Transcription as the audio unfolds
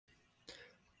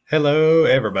Hello,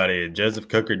 everybody. Joseph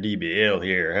Coker DBL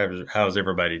here. How's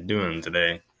everybody doing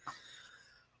today?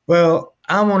 Well,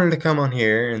 I wanted to come on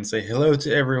here and say hello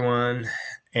to everyone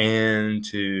and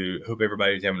to hope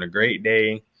everybody's having a great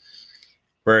day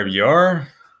wherever you are.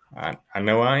 I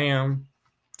know I am.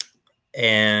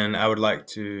 And I would like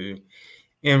to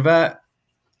invite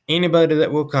anybody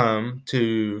that will come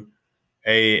to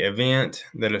a event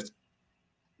that is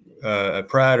a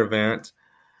Pride event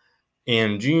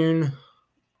in June,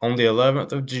 on the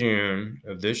 11th of June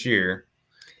of this year.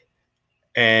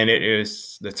 And it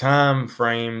is the time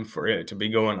frame for it to be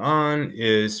going on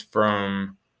is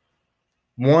from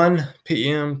 1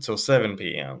 p.m. till 7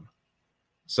 p.m.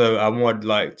 So I would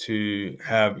like to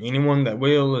have anyone that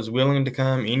is willing to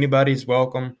come. Anybody's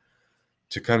welcome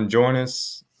to come join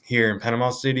us here in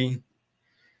Panama City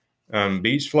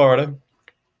Beach, Florida.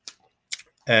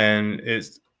 And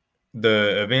it's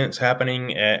the event's happening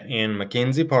in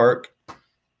McKenzie Park.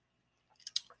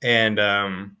 And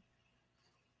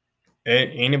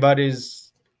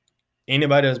anybody's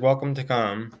welcome to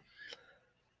come.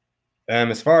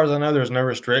 As far as I know, there's no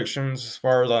restrictions. As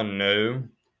far as I know,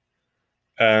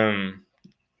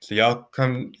 so y'all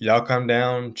come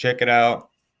down, check it out.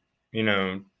 You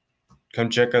know, come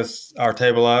check our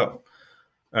table out.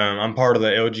 I'm part of the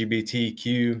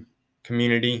LGBTQ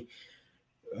community.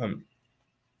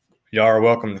 Y'all are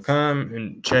welcome to come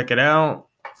and check it out.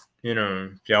 You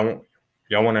know, if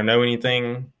y'all want to know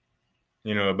anything,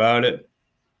 about it,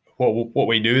 what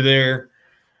we do there,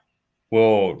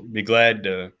 we'll be glad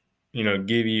to,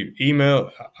 give you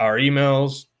our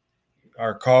emails,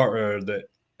 our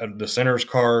the center's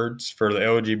cards for the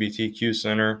LGBTQ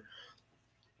center.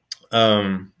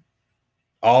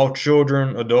 All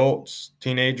children, adults,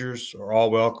 teenagers are all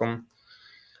welcome.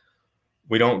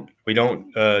 We don't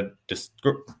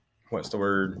what's the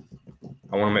word?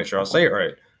 I want to make sure I say it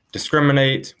right.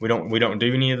 Discriminate. We don't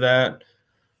do any of that.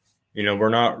 We're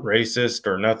not racist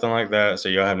or nothing like that. So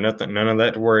y'all have none of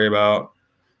that to worry about.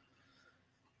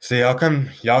 So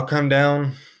y'all come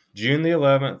down June the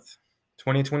 11th,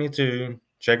 2022.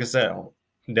 Check us out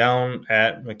down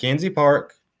at McKenzie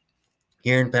Park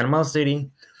here in Panama City.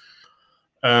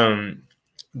 The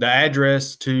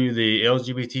address to the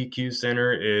LGBTQ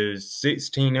Center is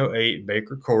 1608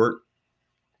 Baker Court.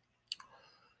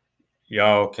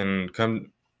 Y'all can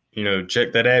come,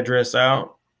 check that address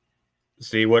out,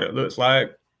 see what it looks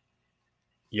like.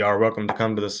 Y'all are welcome to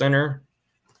come to the center.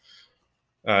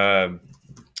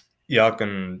 Y'all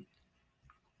can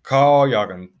call, y'all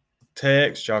can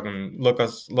text, y'all can look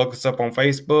us up on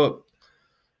Facebook,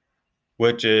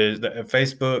 which is the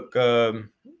Facebook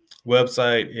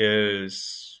website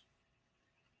is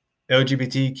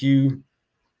LGBTQ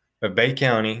of Bay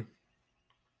County.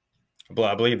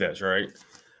 I believe that's right.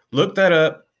 Look that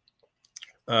up.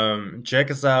 Check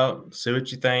us out. See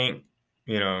what you think.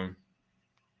 The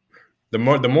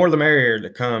more the merrier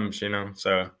that comes.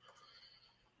 So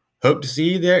hope to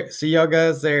see you there. See y'all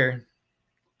guys there.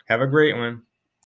 Have a great one.